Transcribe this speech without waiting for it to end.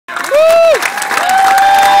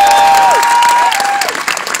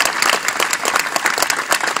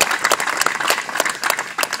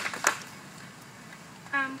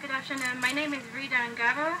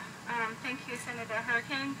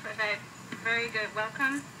very good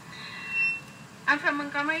welcome. I'm from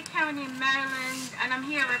Montgomery County, Maryland, and I'm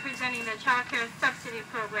here representing the Child Care Subsidy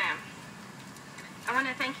Program. I want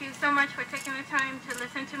to thank you so much for taking the time to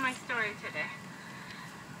listen to my story today.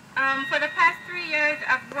 For the past 3 years,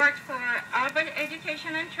 I've worked for Auburn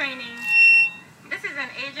Education and Training. This is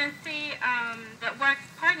an agency that works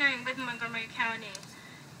partnering with Montgomery County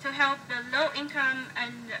to help the low-income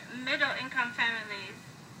and middle-income families,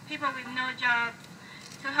 people with no jobs,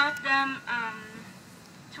 to help them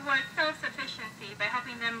towards self-sufficiency by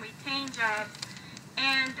helping them retain jobs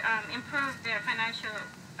and improve their financial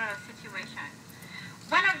situation.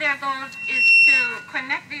 One of their goals is to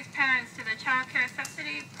connect these parents to the Child Care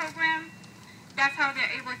Subsidy Program. That's how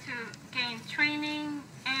they're able to gain training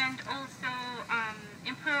and also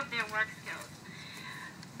improve their work skills.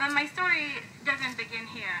 But my story doesn't begin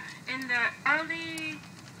here. In the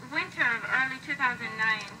winter of early 2009,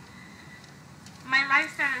 my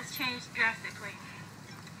lifestyle has changed drastically.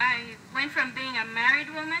 I went from being a married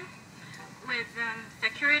woman with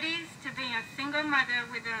securities to being a single mother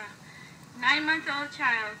with a 9-month-old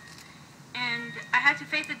child, and I had to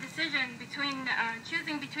face a decision between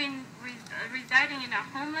choosing between residing in a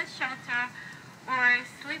homeless shelter or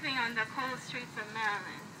sleeping on the cold streets of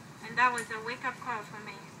Maryland, and that was a wake-up call for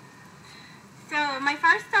me. So my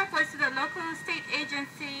first stop was to the local state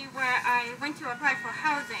agency where I went to apply for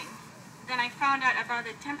housing. Then I found out about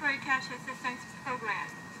the temporary cash assistance program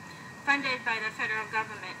funded by the federal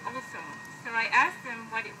government also. So I asked them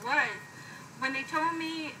what it was. When they told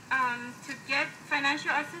me to get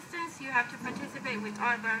financial assistance, you have to participate with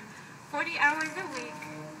Auburn 40 hours a week,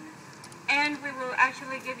 and we will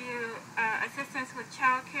actually give you assistance with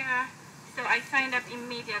child care. So I signed up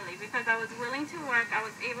immediately because I was willing to work, I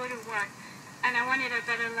was able to work, and I wanted a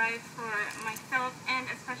better life for myself and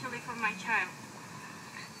especially for my child.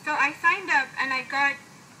 So I signed up and I got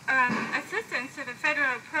assistance to the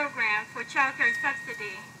federal program for child care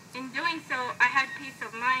subsidy. In doing so, I had peace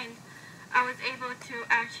of mind. I was able to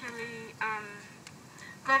actually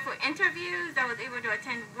go for interviews. I was able to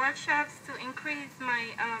attend workshops to increase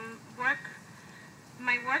my work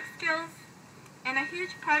skills. And a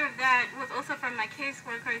huge part of that was also from my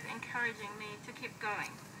caseworkers encouraging me to keep going.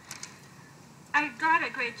 I got a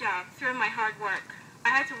great job through my hard work. I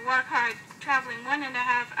had to work hard, traveling 1.5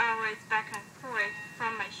 hours back and forth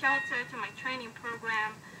from my shelter to my training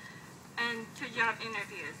program and to job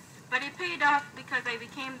interviews. But it paid off because I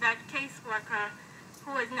became that caseworker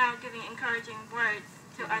who is now giving encouraging words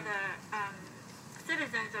to other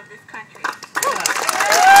citizens of this country.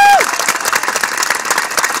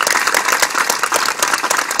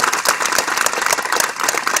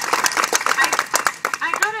 I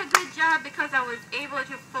got a good job because I was able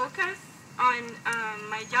to focus on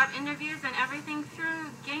my job interviews and everything through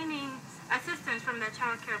gaining assistance from the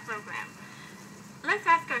child care program. Let's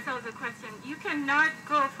ask ourselves a question. You cannot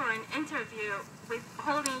go for an interview with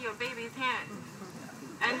holding your baby's hand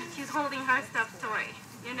and she's holding her stuffed toy,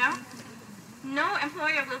 you know? No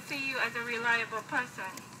employer will see you as a reliable person.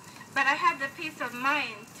 But I had the peace of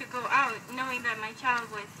mind to go out knowing that my child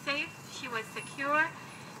was safe, she was secure,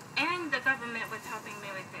 and the government was helping me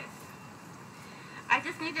with this. I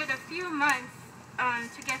just needed a few months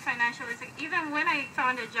to get financial assistance. Even when I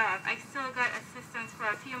found a job, I still got assistance for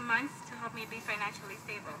a few months to help me be financially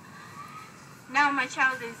stable. Now my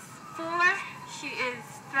child is 4, she is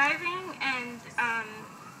thriving, and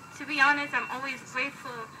to be honest, I'm always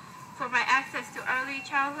grateful for my access to early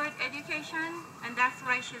childhood education, and that's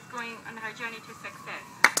why she's going on her journey to success.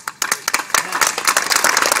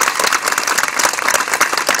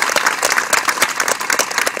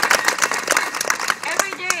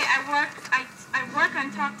 Every day I work and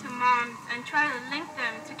talk to moms and try to link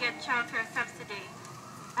them to get child care subsidy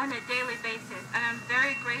on a daily basis, and I'm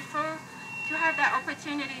very grateful to have that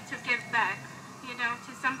opportunity to give back, you know,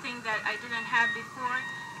 to something that I didn't have before.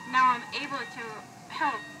 Now I'm able to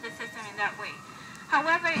help the system in that way.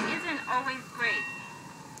 However, it isn't always great.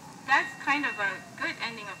 That's kind of a good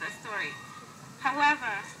ending of the story.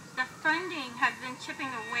 However, the funding has been chipping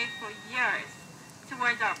away for years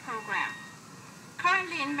towards our program.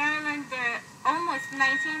 Currently in Maryland, there are almost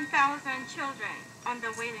 19,000 children on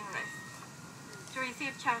the waiting list to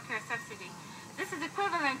receive child care subsidy. This is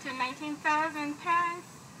equivalent to 19,000 parents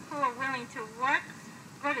who are willing to work,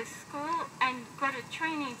 go to school, and go to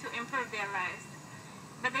training to improve their lives.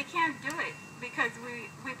 But they can't do it because we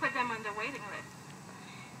put them on the waiting list.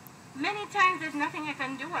 Many times there's nothing I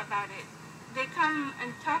can do about it. They come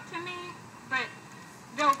and talk to me, but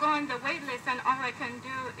they'll go on the wait list, and all I can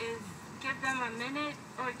do is give them a minute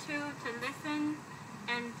or two to listen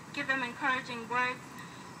and give them encouraging words.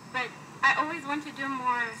 But I always want to do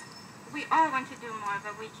more we all want to do more,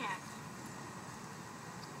 but we can't.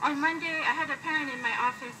 On Monday, I had a parent in my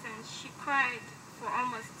office and she cried for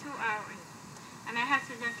almost 2 hours. And I had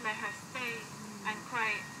to just let her stay and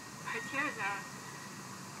cry her tears out.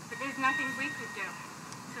 But there's nothing we could do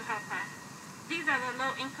to help her. These are the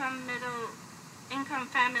low-income, middle-income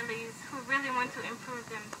families who really want to improve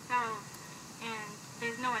themselves, and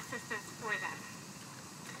there's no assistance for them.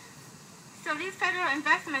 So these federal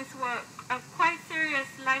investments were a quite serious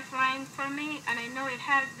lifeline for me, and I know it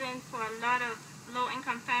has been for a lot of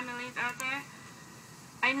low-income families out there.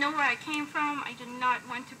 I know where I came from. I do not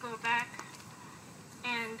want to go back.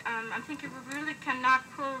 And I'm thinking we really cannot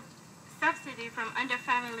pull subsidy from under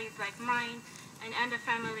families like mine and under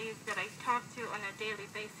families that I talk to on a daily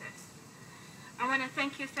basis. I want to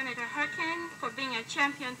thank you, Senator Harkin, for being a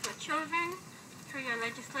champion for children through your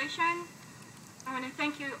legislation. I want to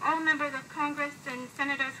thank you, all members of Congress and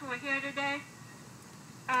senators who are here today.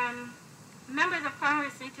 Members of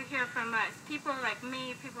Congress need to hear from us, people like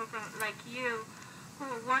me, people like you, who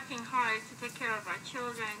are working hard to take care of our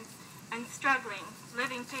children and struggling,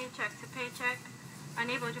 living paycheck to paycheck,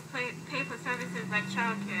 unable to pay for services like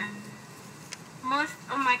childcare. Most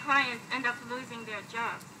of my clients end up losing their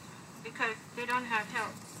jobs because they don't have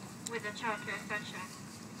help with the childcare section.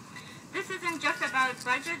 This isn't just about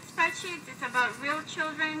budget spreadsheets, it's about real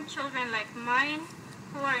children, children like mine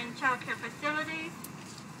who are in childcare facilities,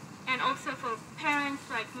 and also for parents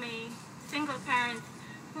like me, single parents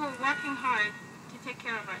who are working hard to take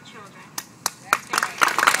care of our children.